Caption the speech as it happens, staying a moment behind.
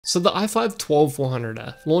So the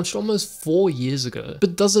i5-12400F launched almost 4 years ago,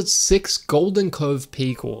 but does its 6 Golden Cove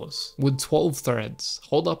P cores with 12 threads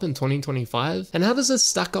hold up in 2025? And how does it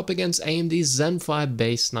stack up against AMD's Zen 5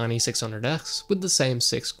 based 9600X with the same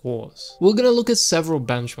 6 cores? We're going to look at several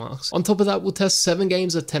benchmarks. On top of that, we'll test 7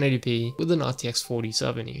 games at 1080p with an RTX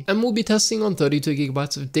 4070. And we'll be testing on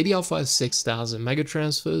 32GB of DDR5 6000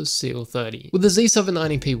 megatransfers CL30 with a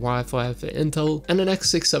Z790p Wi-Fi for Intel and an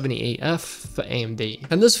X670EF for AMD.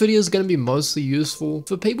 And this video is going to be mostly useful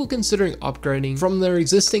for people considering upgrading from their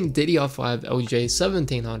existing DDR5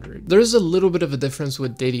 LJ1700. There is a little bit of a difference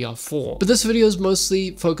with DDR4, but this video is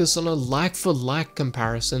mostly focused on a like-for-like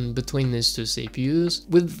comparison between these two CPUs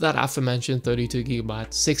with that aforementioned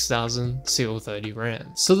 32GB 6000 CL30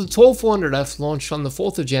 RAM. So the 12400F launched on the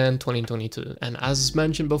 4th of Jan 2022, and as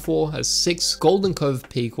mentioned before, has 6 Golden Cove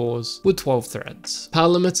P cores with 12 threads. Power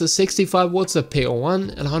limits are 65 watts at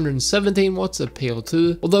PL1 and 117 watts at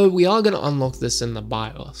PL2, although we are going to unlock this in the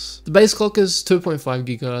BIOS. The base clock is 2.5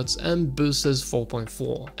 GHz and boost is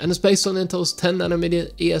 4.4, and it's based on Intel's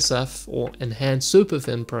 10nm ESF or Enhanced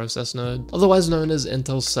Superfin process node, otherwise known as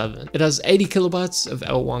Intel 7. It has 80 KB of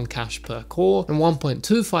L1 cache per core and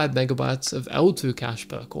 1.25 MB of L2 cache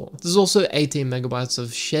per core. There's also 18 MB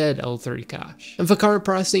of shared L3 cache. And for current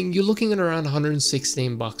pricing, you're looking at around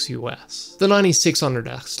 $116 US. The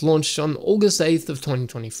 9600X launched on August 8th of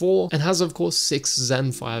 2024 and has of course 6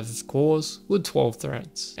 Zen 5 cores with 12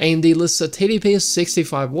 threads. AMD lists a TDP as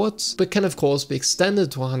 65 watts, but can of course be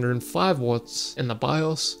extended to 105 watts in the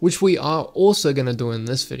BIOS, which we are also going to do in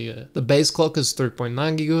this video. The base clock is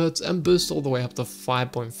 3.9 GHz and boost all the way up to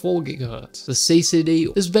 5.4 GHz. The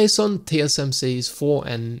CCD is based on TSMC's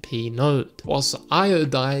 4np node, whilst the IO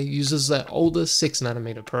die uses their older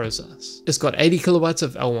 6nm process. It's got 80 KB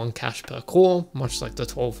of L1 cache per core, much like the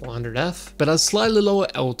 12400F, but has slightly lower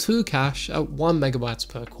L2 cache at 1 MB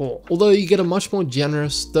per core, although you get a much more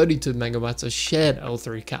generous 32 MB of shared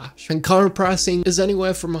L3 cache. And current pricing is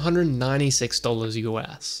anywhere from $196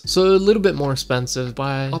 US, so a little bit more expensive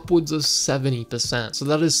by upwards of 70%, so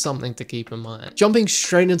that is something to keep in mind. Jumping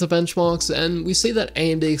straight into benchmarks, and we see that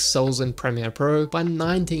AMD excels in Premiere Pro by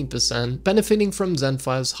 19%, benefiting from Zen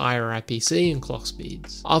 5's higher IPC and clock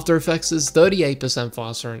speeds. After Effects is 38%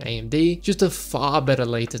 faster in AMD, just a far better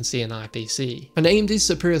latency in IPC. And AMD's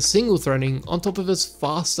superior single threading on top of its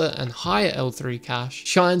faster and higher L3 cache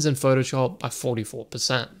shines in Photoshop by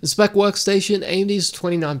 44%. In SPECworkstation, AMD is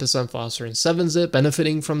 29% faster in 7-zip,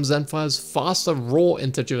 benefiting from Zen 5's faster raw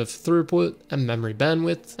integer throughput and memory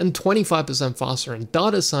bandwidth, and 25% faster in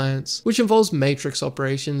data science, which involves matrix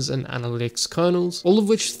operations and analytics kernels, all of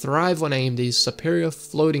which thrive on AMD's superior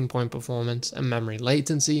floating point performance and memory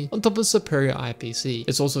latency on top of superior IPC.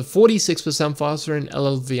 It's also 46% faster in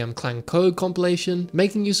LLVM Clang code compilation,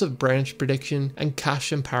 making use of branch prediction and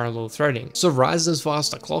cache and parallel threading. So Ryzen's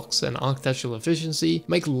faster clocks and architectural efficiency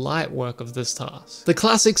make light work of this task. The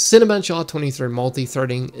classic Cinebench R23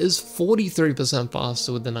 multi-threading is 43%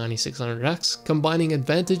 faster with the 9600X, combining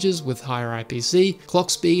advantages with higher IPC, clock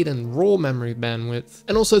speed and raw memory bandwidth,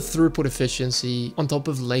 and also throughput efficiency on top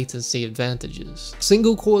of latency advantages.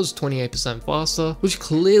 Single core is 28% faster, which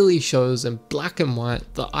clearly shows in black and white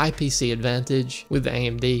the IPC advantage with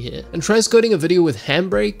AMD here. And transcoding a video with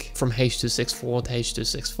Handbrake from H.264 to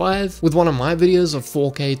H.265 with one of my videos of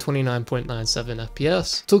 4K 29.97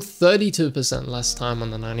 FPS took 32% less time on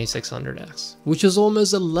the 9600X, which is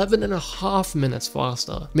almost 11.5 minutes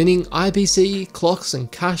faster, meaning IPC, clocks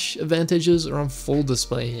and cache advantages are on full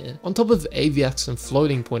display here, on top of AVX and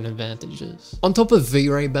floating point advantages. On top of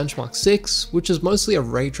V-Ray Benchmark 6, which is mostly a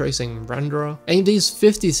ray tracing renderer, AMD is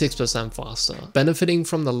 56% faster, benefiting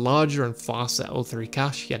from the larger and faster L3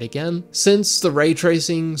 cache yet again, since the ray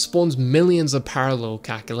tracing spawns millions of parallel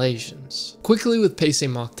calculations. Quickly with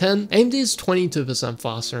PCMark 10, AMD is 22%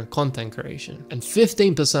 faster in content creation, and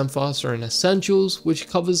 15% faster in Essentials, which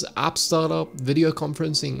covers app startup, video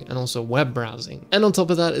conferencing, and also web browsing. And on top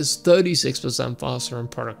of that is 36% faster in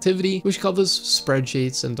productivity, which covers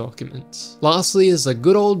spreadsheets and documents. Lastly is the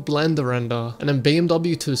good old Blender render, and in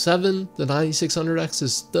BMW 2.7, the 9600X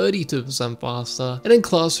is 32% faster, and in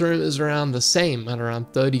Classroom is around the same at around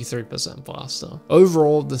 33% faster.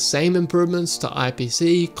 Overall, the same improvements to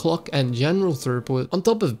IPC, clock, and general throughput on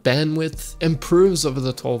top of bandwidth improves over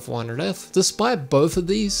the 12400F, despite both of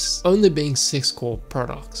these only being 6-core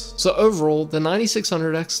products. So overall, the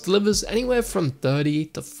 9600X delivers anywhere from 30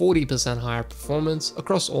 to 40% higher performance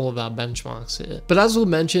across all of our benchmarks here. But as we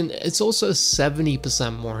mentioned, it's also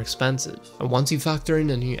 70% more expensive, and once you factor in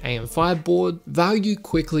a new AM5 board, value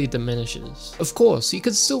quickly diminishes. Of course, you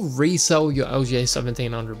could still resell your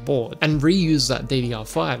LJ1700 board and reuse that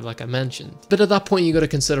DDR5 like I mentioned, but at that point you got to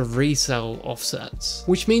consider resale offsets,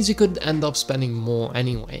 which means you could end up spending more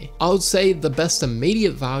anyway. I would say the best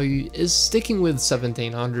immediate value is sticking with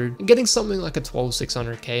 1700 and getting something like a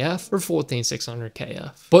 12600KF or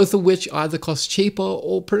 14600KF, both of which either cost cheaper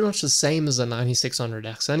or pretty much the same as a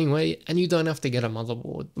 9600X anyway, and you don't have to get a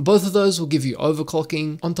motherboard. Both of those will give you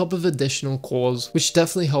overclocking on top of additional cores, which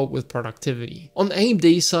definitely help with productivity. On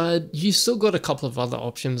AMD side, you still got a couple of other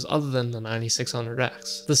options other than the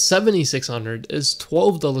 9600X. The 7600 is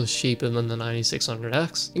 $12 cheaper than the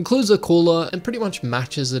 9600X, includes a cooler, and pretty much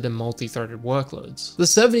matches it in multi-threaded workloads. The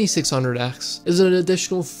 7600X is an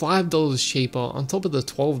additional $5 cheaper on top of the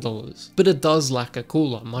 $12, but it does lack a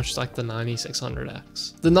cooler, much like the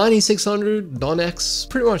 9600X. The 9600 non-X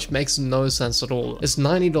pretty much makes no sense at all. It's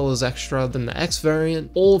 $90 extra than the X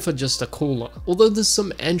variant, all for just a cooler, although there's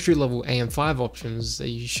some entry-level AM5 options that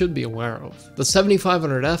you should be aware of. The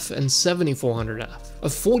 7500F and 7400F are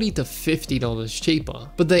 $40 to $50 cheaper,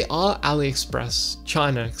 but they are AliExpress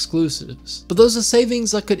China exclusives. But those are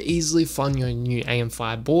savings that could easily fund your new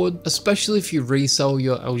AM5 board, especially if you resell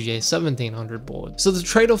your LGA 1700 board. So the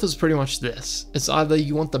trade-off is pretty much this. It's either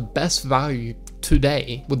you want the best value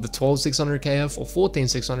today with the 12600KF or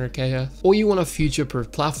 14600KF, or you want a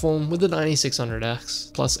future-proof platform with the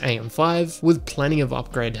 9600X plus AM5 with plenty of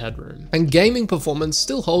upgrade headroom. And gaming performance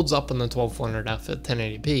still holds up on the 12400F at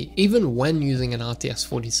 1080p. Even when using an RTX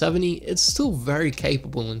 4070, it's still very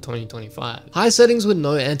capable in 2025. High settings with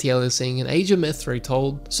no anti-aliasing and Age of Myth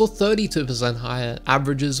Retold saw 32% higher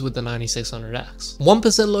averages with the 9600X.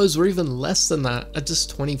 1% lows were even less than that at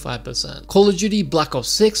just 25%. Call of Duty Black Ops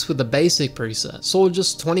 6 with the basic preset saw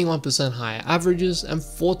just 21% higher averages and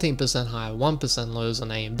 14% higher 1% lows on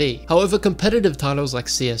AMD. However, competitive titles like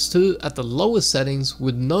CS2 at the lowest settings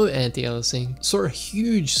with no anti-aliasing saw a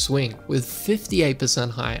huge swing with 58%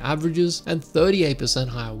 higher averages and 38%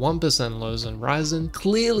 higher 1% lows on Ryzen,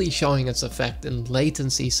 clearly showing its effect in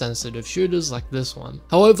latency sensitive shooters like this one.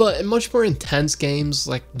 However, in much more intense games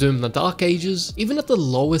like Doom the Dark Ages, even at the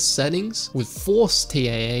lowest settings with forced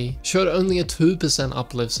TAA showed only a 2%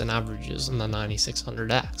 uplifts in averages on the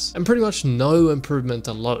 9600X, and pretty much no improvement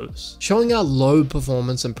to lows, showing how low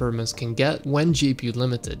performance improvements can get when GPU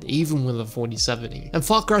limited, even with a 4070. And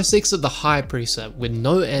Far Cry 6 at the high preset with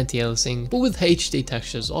no anti-aliasing, but with HD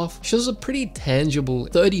textures off, shows a pretty tangible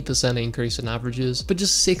 30% increase in averages, but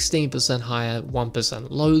just 16% higher 1%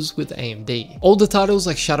 lows with AMD. Older titles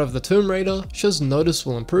like Shadow of the Tomb Raider shows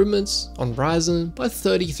noticeable improvements on Ryzen by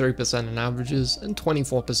 33% in averages and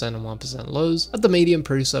 24% and 1% lows at the medium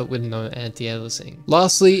preset with no anti-aliasing.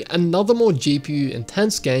 Lastly, another more GPU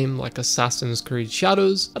intense game like Assassin's Creed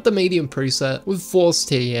Shadows at the medium preset with forced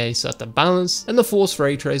TAA set to balance and the forced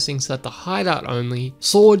ray tracing set to hideout only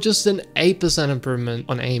saw just an 8% improvement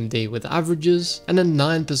on AMD with averages and a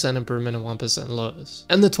 9% improvement in 1% lows.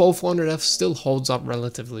 And the 12400F still holds up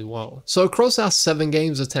relatively well. So across our 7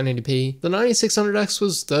 games at 1080p, the 9600X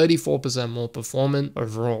was 34% more performant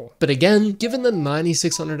overall. But again, given the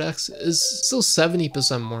 9600X is still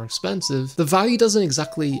 70% more expensive, the value doesn't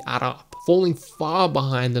exactly add up, falling far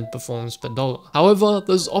behind in performance per dollar. However,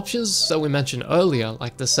 those options that we mentioned earlier,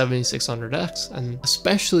 like the 7600X and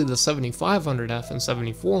especially the 7500F and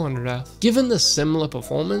 7400F, given the similar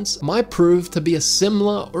performance, might prove to be a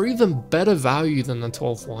similar or even better value than the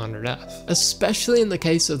 12400F, especially in the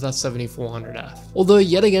case of that 7400F. Although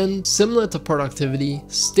yet again, similar to productivity,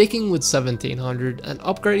 sticking with 1700 and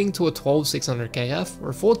upgrading to a 12600KF or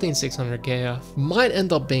a 14600KF might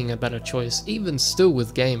end up being a better choice, even still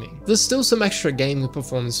with gaming. There's still some extra gaming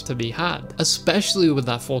performance to be had, especially with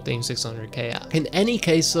that 14600KF. In any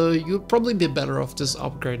case though, you would probably be better off just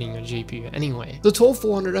upgrading your GPU anyway. The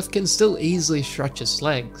 12400F can still easily stretch its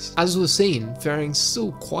legs, as we've seen, faring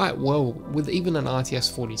still quite well with even an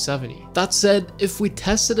RTX 4070. That said, if we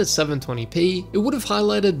tested at 720p, it would have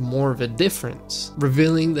highlighted more of a difference,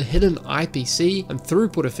 revealing the hidden IPC and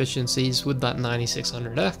throughput efficiencies with that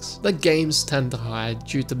 9600X that games tend to hide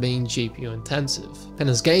due to being GPU intensive. And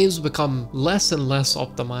as games become less and less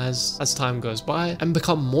optimized as time goes by and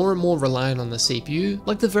become more and more reliant on the CPU,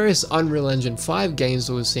 like the various Unreal Engine 5 games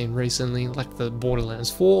that we've seen recently, like the Borderlands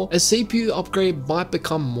 4, a CPU upgrade might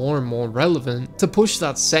become more and more relevant to push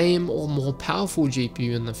that same or more powerful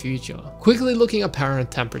GPU in the future. Quickly looking at power and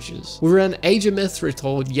temperatures, we ran Age of Myth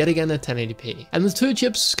Retold yet again at 1080p, and the two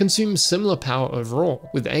chips consume similar power overall,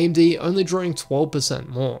 with AMD only drawing 12%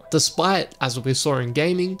 more, despite, as we saw in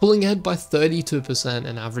gaming, pulling ahead by 32%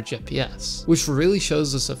 in average FPS FPS, which really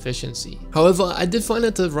shows its efficiency. However, I did find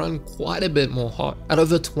it to run quite a bit more hot, at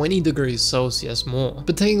over 20 degrees Celsius more.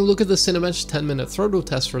 But taking a look at the Cinebench 10-minute throttle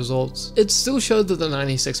test results, it still showed that the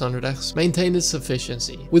 9600X maintained its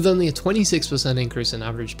efficiency, with only a 26% increase in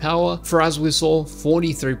average power for, as we saw,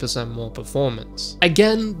 43% more performance.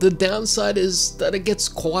 Again, the downside is that it gets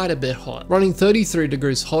quite a bit hot, running 33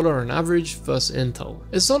 degrees hotter on average versus Intel.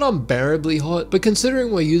 It's not unbearably hot, but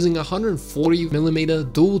considering we're using a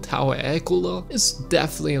 140mm dual tower air cooler, it's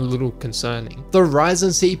definitely a little concerning. The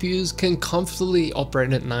Ryzen CPUs can comfortably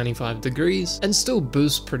operate at 95 degrees and still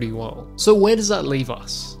boost pretty well. So where does that leave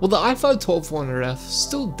us? Well, the i5-12400F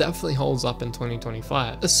still definitely holds up in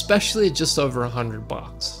 2025, especially at just over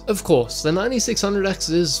 $100. Of course, the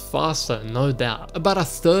 9600X is faster, no doubt, about a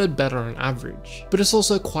third better on average, but it's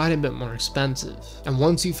also quite a bit more expensive. And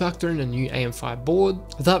once you factor in a new AM5 board,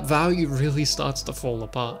 that value really starts to fall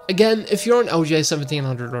apart. Again, if you're on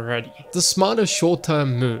LJ1700 already, the smarter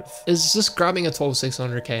short-term move is just grabbing a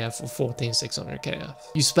 12600KF or 14600KF.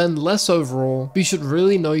 You spend less overall, but you should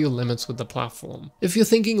really know your limits with the platform. If you're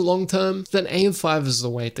thinking long-term, then AM5 is the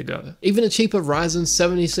way to go. Even a cheaper Ryzen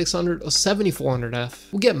 7600 or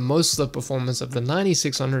 7400F will get most of the performance of the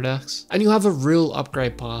 9600X, and you'll have a real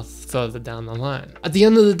upgrade path further down the line. At the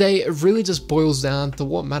end of the day, it really just boils down to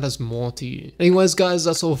what matters more to you. Anyways guys,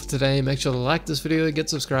 that's all for today. Make sure to like this video, get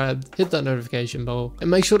subscribed, hit that notification bell, and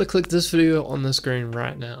make sure to click this video on the screen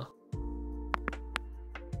right now.